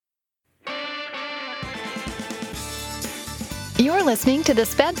You're listening to the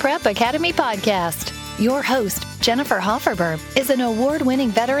Sped Prep Academy podcast. Your host, Jennifer Hofferberg, is an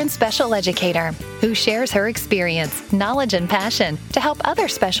award-winning veteran special educator who shares her experience, knowledge, and passion to help other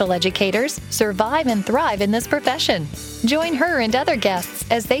special educators survive and thrive in this profession. Join her and other guests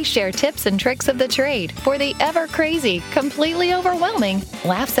as they share tips and tricks of the trade for the ever-crazy, completely overwhelming,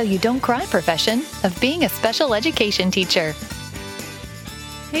 laugh-so-you-don't-cry profession of being a special education teacher.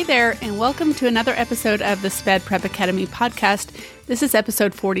 Hey there, and welcome to another episode of the Sped Prep Academy podcast. This is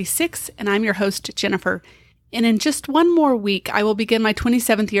episode 46, and I'm your host, Jennifer. And in just one more week, I will begin my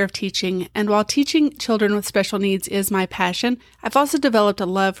 27th year of teaching. And while teaching children with special needs is my passion, I've also developed a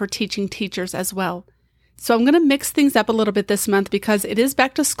love for teaching teachers as well. So I'm going to mix things up a little bit this month because it is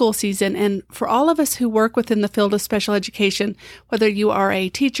back to school season. And for all of us who work within the field of special education, whether you are a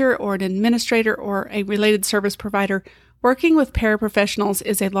teacher or an administrator or a related service provider, working with paraprofessionals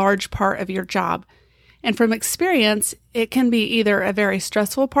is a large part of your job. And from experience, it can be either a very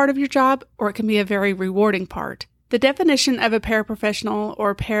stressful part of your job or it can be a very rewarding part. The definition of a paraprofessional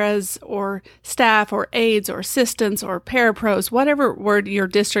or paras or staff or aides or assistants or parapros, whatever word your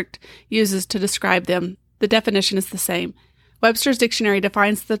district uses to describe them, the definition is the same. Webster's Dictionary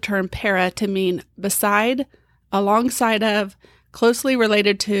defines the term para to mean beside, alongside of, closely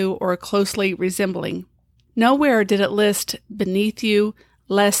related to, or closely resembling. Nowhere did it list beneath you,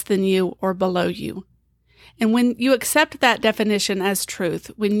 less than you, or below you. And when you accept that definition as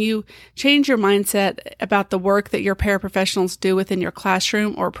truth, when you change your mindset about the work that your paraprofessionals do within your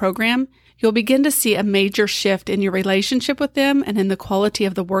classroom or program, you'll begin to see a major shift in your relationship with them and in the quality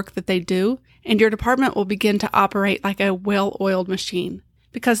of the work that they do, and your department will begin to operate like a well-oiled machine.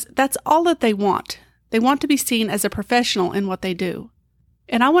 Because that's all that they want. They want to be seen as a professional in what they do.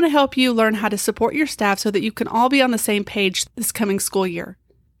 And I want to help you learn how to support your staff so that you can all be on the same page this coming school year.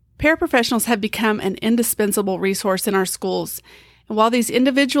 Paraprofessionals have become an indispensable resource in our schools. And while these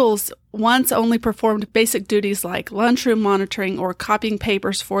individuals once only performed basic duties like lunchroom monitoring or copying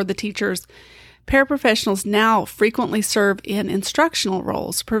papers for the teachers, paraprofessionals now frequently serve in instructional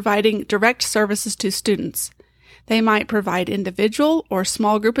roles, providing direct services to students. They might provide individual or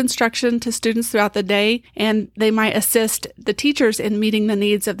small group instruction to students throughout the day, and they might assist the teachers in meeting the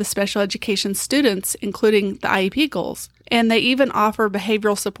needs of the special education students, including the IEP goals. And they even offer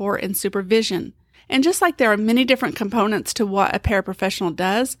behavioral support and supervision. And just like there are many different components to what a paraprofessional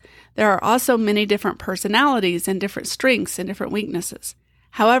does, there are also many different personalities and different strengths and different weaknesses.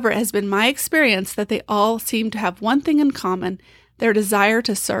 However, it has been my experience that they all seem to have one thing in common: their desire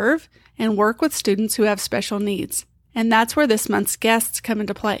to serve and work with students who have special needs. And that's where this month's guests come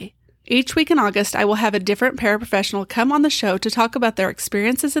into play. Each week in August, I will have a different paraprofessional come on the show to talk about their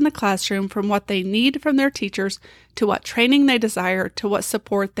experiences in the classroom, from what they need from their teachers, to what training they desire, to what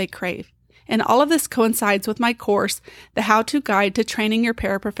support they crave. And all of this coincides with my course, The How-To Guide to Training Your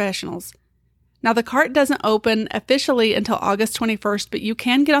Paraprofessionals. Now, the cart doesn't open officially until August 21st, but you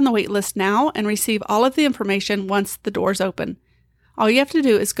can get on the wait list now and receive all of the information once the doors open. All you have to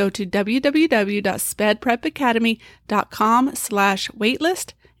do is go to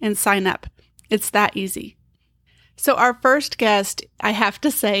www.spedprepacademy.com/waitlist and sign up. It's that easy. So our first guest, I have to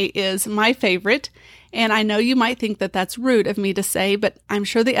say, is my favorite. And I know you might think that that's rude of me to say, but I'm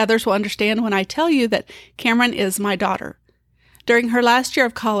sure the others will understand when I tell you that Cameron is my daughter. During her last year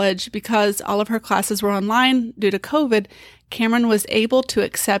of college, because all of her classes were online due to COVID, Cameron was able to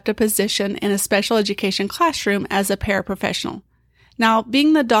accept a position in a special education classroom as a paraprofessional. Now,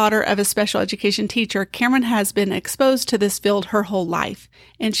 being the daughter of a special education teacher, Cameron has been exposed to this field her whole life,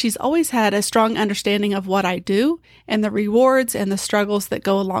 and she's always had a strong understanding of what I do and the rewards and the struggles that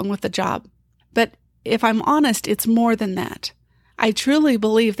go along with the job. But if I'm honest, it's more than that. I truly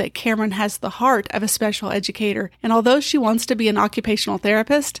believe that Cameron has the heart of a special educator, and although she wants to be an occupational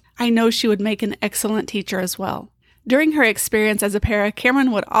therapist, I know she would make an excellent teacher as well. During her experience as a para,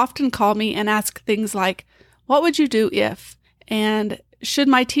 Cameron would often call me and ask things like, "What would you do if?" And "Should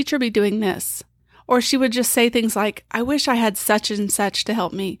my teacher be doing this?" Or she would just say things like, "I wish I had such and such to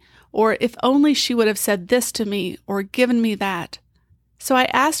help me," or "If only she would have said this to me or given me that." So I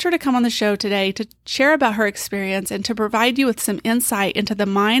asked her to come on the show today to share about her experience and to provide you with some insight into the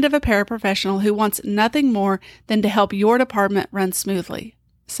mind of a paraprofessional who wants nothing more than to help your department run smoothly.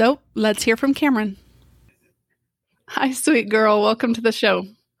 So let's hear from Cameron. Hi, sweet girl. Welcome to the show.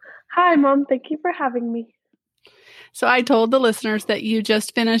 Hi, Mom. Thank you for having me. So I told the listeners that you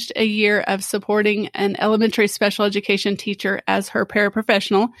just finished a year of supporting an elementary special education teacher as her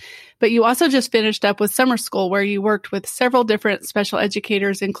paraprofessional, but you also just finished up with summer school where you worked with several different special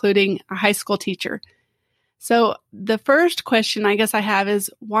educators, including a high school teacher. So the first question I guess I have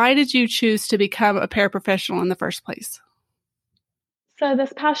is, why did you choose to become a paraprofessional in the first place? So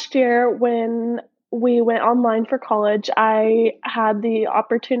this past year, when we went online for college, I had the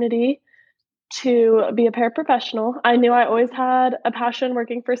opportunity to be a paraprofessional. I knew I always had a passion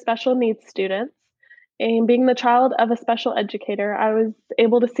working for special needs students. And being the child of a special educator, I was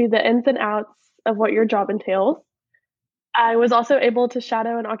able to see the ins and outs of what your job entails. I was also able to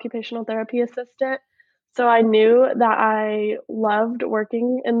shadow an occupational therapy assistant. So I knew that I loved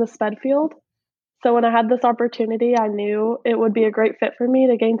working in the SPED field. So when I had this opportunity, I knew it would be a great fit for me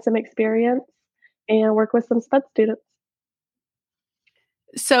to gain some experience and work with some SPED students.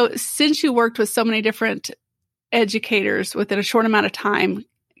 So since you worked with so many different educators within a short amount of time,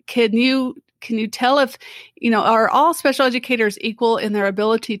 can you tell if, are all special educators equal in their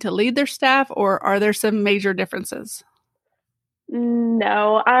ability to lead their staff, or are there some major differences?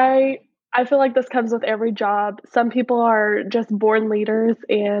 No, I feel like this comes with every job. Some people are just born leaders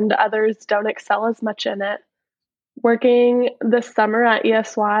and others don't excel as much in it. Working this summer at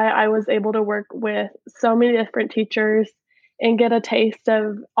ESY, I was able to work with so many different teachers and get a taste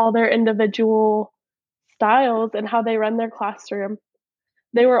of all their individual styles and how they run their classroom.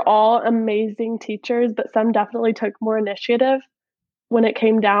 They were all amazing teachers, but some definitely took more initiative when it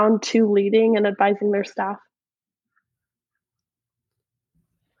came down to leading and advising their staff.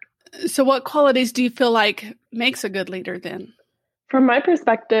 So what qualities do you feel like makes a good leader then? From my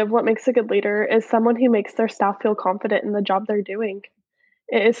perspective, what makes a good leader is someone who makes their staff feel confident in the job they're doing.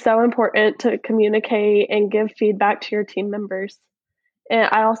 It is so important to communicate and give feedback to your team members. And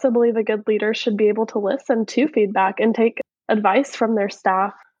I also believe a good leader should be able to listen to feedback and take advice from their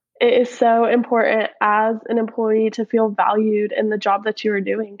staff. It is so important as an employee to feel valued in the job that you are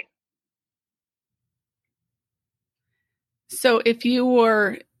doing. So if you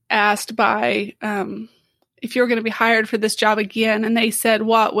were asked if you were going to be hired for this job again, and they said,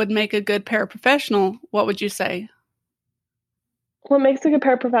 what would make a good paraprofessional, what would you say? What makes a good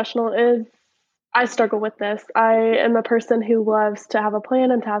paraprofessional is I struggle with this. I am a person who loves to have a plan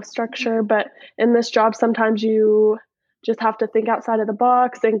and to have structure, but in this job, sometimes you just have to think outside of the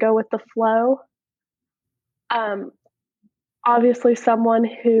box and go with the flow. Obviously, someone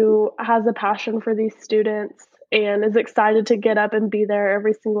who has a passion for these students and is excited to get up and be there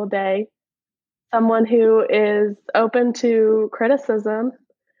every single day. Someone who is open to criticism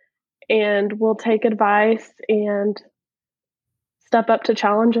and will take advice and step up to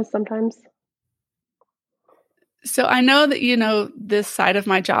challenges sometimes. So I know that you know this side of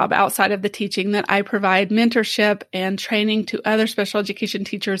my job outside of the teaching, that I provide mentorship and training to other special education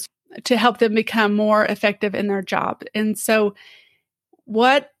teachers to help them become more effective in their job. And so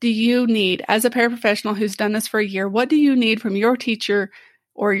what do you need as a paraprofessional who's done this for a year? What do you need from your teacher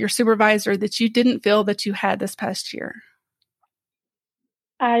or your supervisor that you didn't feel that you had this past year?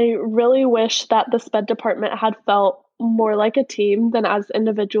 I really wish that the SPED department had felt more like a team than as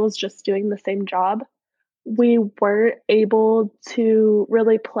individuals just doing the same job. We weren't able to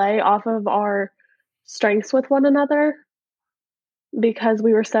really play off of our strengths with one another because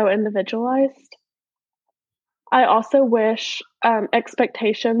we were so individualized. I also wish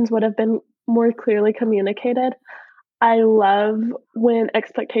expectations would have been more clearly communicated. I love when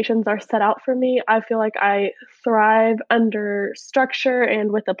expectations are set out for me. I feel like I thrive under structure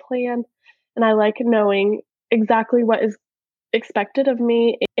and with a plan, and I like knowing exactly what is expected of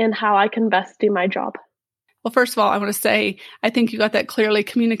me and how I can best do my job. Well, first of all, I want to say, I think you got that clearly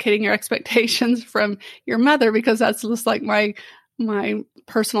communicating your expectations from your mother, because that's just like my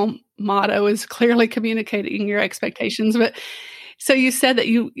personal motto is clearly communicating your expectations. But so you said that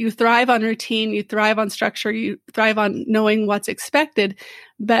you thrive on routine, you thrive on structure, you thrive on knowing what's expected.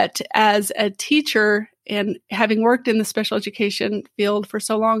 But as a teacher and having worked in the special education field for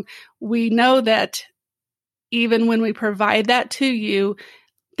so long, we know that even when we provide that to you,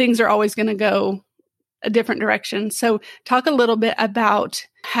 things are always going to go a different direction. So talk a little bit about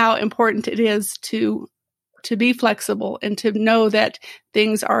how important it is to be flexible and to know that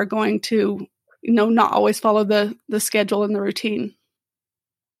things are going to, not always follow the schedule and the routine.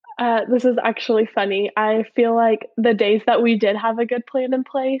 This is actually funny. I feel like the days that we did have a good plan in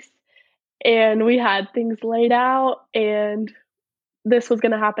place and we had things laid out and this was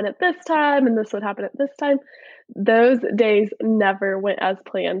going to happen at this time and this would happen at this time, those days never went as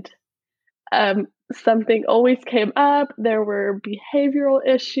planned. Something always came up. There were behavioral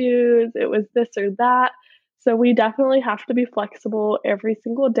issues. It was this or that. So we definitely have to be flexible every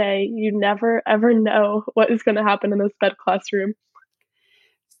single day. You never, ever know what is going to happen in the SPED classroom.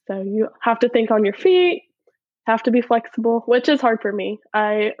 So you have to think on your feet, have to be flexible, which is hard for me.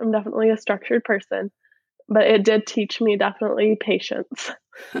 I am definitely a structured person, but it did teach me definitely patience.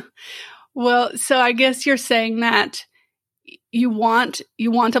 Well, so I guess you're saying that you want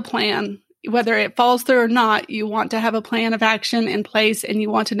a plan. Whether it falls through or not, you want to have a plan of action in place, and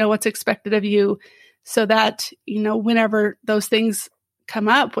you want to know what's expected of you so that, whenever those things come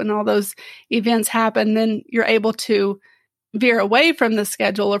up, when all those events happen, then you're able to veer away from the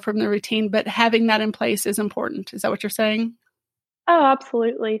schedule or from the routine, but having that in place is important. Is that what you're saying? Oh,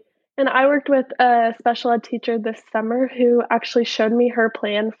 absolutely. And I worked with a special ed teacher this summer who actually showed me her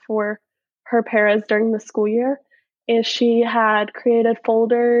plan for her paras during the school year. And she had created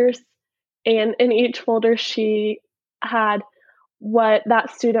folders, and in each folder, she had what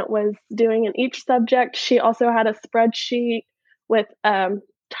that student was doing in each subject. She also had a spreadsheet with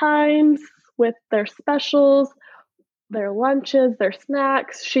times, with their specials, their lunches, their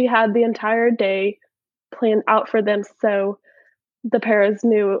snacks. She had the entire day planned out for them, so the paras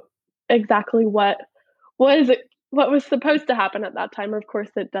knew exactly what was supposed to happen at that time. Of course,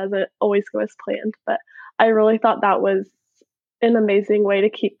 it doesn't always go as planned, but I really thought that was an amazing way to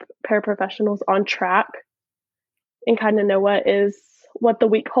keep paraprofessionals on track and kind of know what the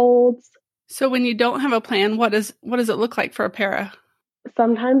week holds. So when you don't have a plan, what does it look like for a para?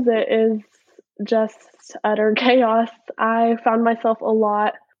 Sometimes it is just utter chaos. I found myself a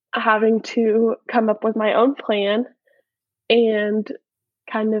lot having to come up with my own plan and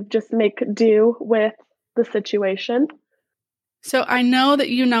kind of just make do with the situation. So I know that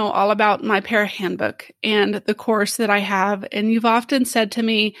you know all about my para handbook and the course that I have, and you've often said to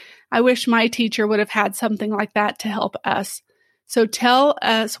me, I wish my teacher would have had something like that to help us. So tell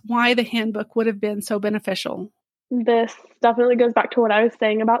us why the handbook would have been so beneficial. This definitely goes back to what I was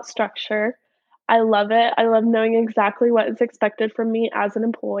saying about structure. I love it. I love knowing exactly what is expected from me as an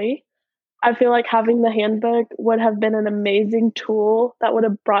employee. I feel like having the handbook would have been an amazing tool that would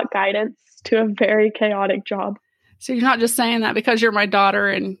have brought guidance to a very chaotic job. So you're not just saying that because you're my daughter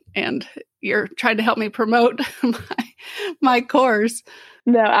and you're trying to help me promote my course.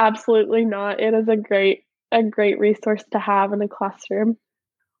 No, absolutely not. It is a great resource to have in the classroom.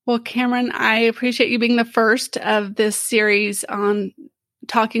 Well, Cameron, I appreciate you being the first of this series on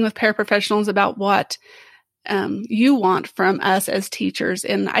talking with paraprofessionals about what you want from us as teachers.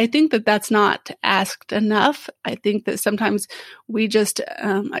 And I think that that's not asked enough. I think that sometimes we just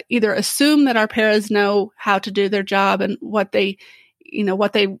either assume that our paras know how to do their job and what they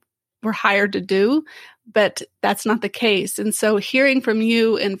were hired to do, but that's not the case. And so hearing from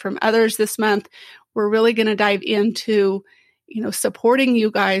you and from others this month, we're really going to dive into supporting you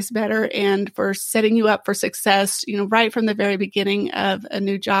guys better and for setting you up for success, right from the very beginning of a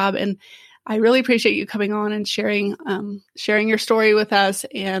new job. And I really appreciate you coming on and sharing your story with us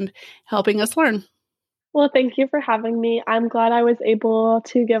and helping us learn. Well, thank you for having me. I'm glad I was able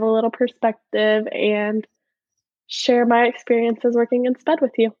to give a little perspective and share my experiences working in SPED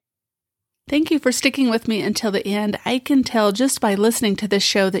with you. Thank you for sticking with me until the end. I can tell just by listening to this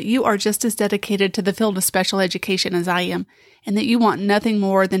show that you are just as dedicated to the field of special education as I am, and that you want nothing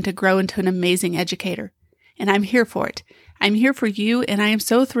more than to grow into an amazing educator. And I'm here for it. I'm here for you, and I am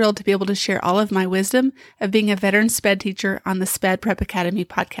so thrilled to be able to share all of my wisdom of being a veteran SPED teacher on the SPED Prep Academy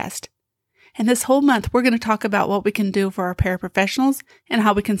podcast. And this whole month, we're going to talk about what we can do for our paraprofessionals and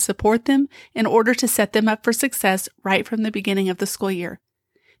how we can support them in order to set them up for success right from the beginning of the school year.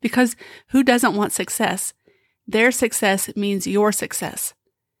 Because who doesn't want success? Their success means your success.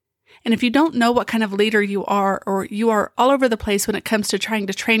 And if you don't know what kind of leader you are, or you are all over the place when it comes to trying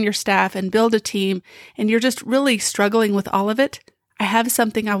to train your staff and build a team, and you're just really struggling with all of it, I have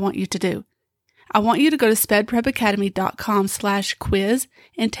something I want you to do. I want you to go to spedprepacademy.com/quiz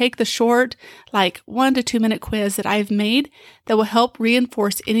and take the short, 1 to 2 minute quiz that I've made that will help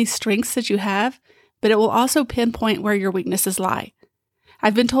reinforce any strengths that you have, but it will also pinpoint where your weaknesses lie.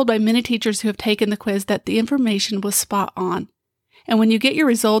 I've been told by many teachers who have taken the quiz that the information was spot on. And when you get your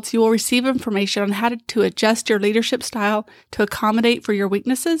results, you will receive information on how to adjust your leadership style to accommodate for your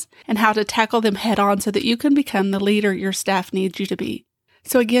weaknesses and how to tackle them head on so that you can become the leader your staff needs you to be.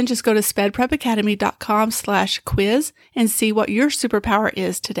 So again, just go to spedprepacademy.com/quiz and see what your superpower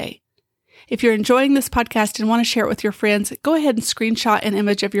is today. If you're enjoying this podcast and want to share it with your friends, go ahead and screenshot an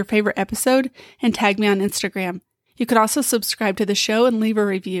image of your favorite episode and tag me on Instagram. You can also subscribe to the show and leave a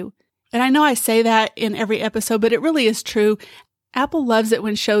review. And I know I say that in every episode, but it really is true. Apple loves it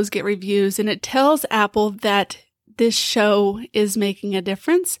when shows get reviews, and it tells Apple that this show is making a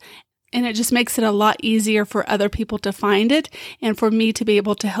difference, and it just makes it a lot easier for other people to find it and for me to be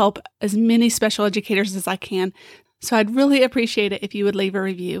able to help as many special educators as I can. So I'd really appreciate it if you would leave a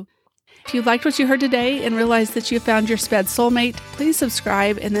review. If you liked what you heard today and realized that you found your SPED soulmate, please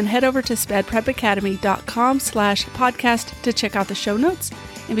subscribe and then head over to spedprepacademy.com/podcast to check out the show notes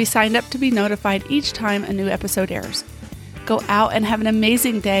and be signed up to be notified each time a new episode airs. Go out and have an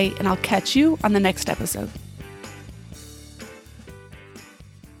amazing day, and I'll catch you on the next episode.